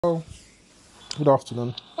Oh, good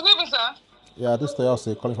afternoon. Good evening, sir. Yeah, this is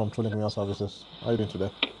Toyose calling from Trolling Mail Services. How are you doing today?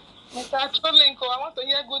 Mr. Cholinko, I want to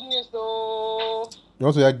hear good news, though. You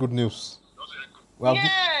want to hear good news? We Yes,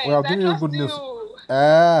 have I given you trust good news.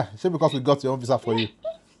 you. Say because we got your own visa for you.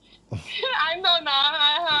 I know now.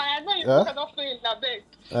 I know you Eh? cannot fail, I beg.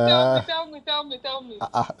 Uh, Tell me.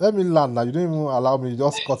 Let me land now. You didn't even allow me. You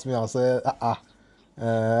just cut me and say, Uh,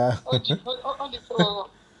 Hold it for...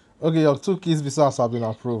 okay, your 2 kids visas have been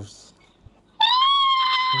approved.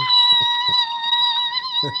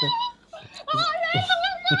 Oh, yes,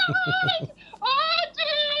 oh,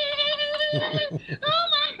 gee. Oh,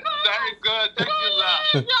 my God. Very good. Thank you, sir.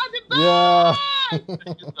 You're the Yeah. best.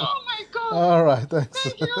 Thank you, sir. Oh, my God. All right, thanks.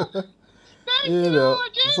 Thank you. Thank You you, know,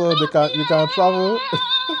 so Jesus. you can travel.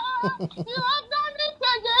 You have done it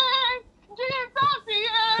again. Jesus,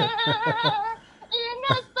 yeah. In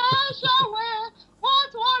a special way.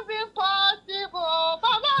 What was impossible?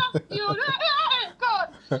 Baba, you hey, God.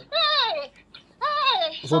 Hey.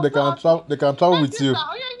 Hey. So I'm so happy. they can travel Thank with you, you. sir.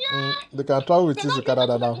 Oh, yeah. They can travel with They you to don't give me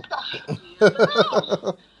Canada to now. register.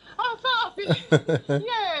 Oh, I'm so happy.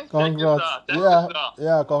 Yes. Congrats. Thank you, sir.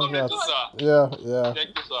 Yeah, God bless congrats. you, sir. Yeah. Thank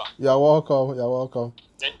you, sir. You're welcome. You're welcome.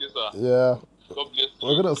 Thank you, sir. Yeah. God bless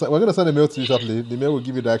you. We're gonna send a mail to you shortly. The mail will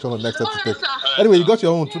give you directions on the next step to Alright, take. sir. Anyway, you got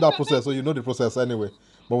your own through Yes, that sir. process, so you know the process anyway.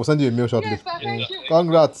 But we'll send you a mail shortly. Yes, sir. Thank you.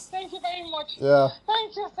 Congrats. Thank you very much. Yeah.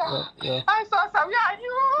 Thank you, sir. Yeah. I'm so sorry. Yeah,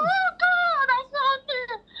 you. Oh, God. I'm so happy.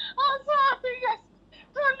 I'm so happy. Yes.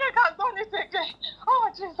 Nick has done it again. Oh,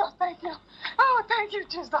 Jesus. Thank you. Oh, thank you,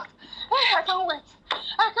 Jesus. Hey, I can't wait.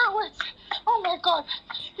 I can't wait. Oh, my God.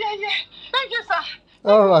 Yeah. Thank you, sir.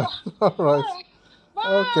 All Thank you, right. sir. All right. Bye.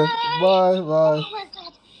 Okay. Bye. Oh, my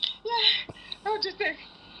God. Yeah. What do you think?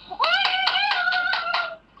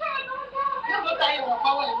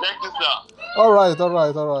 Thank you, sir. All right.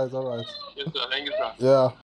 Yes, sir. Thank you, sir. Yeah.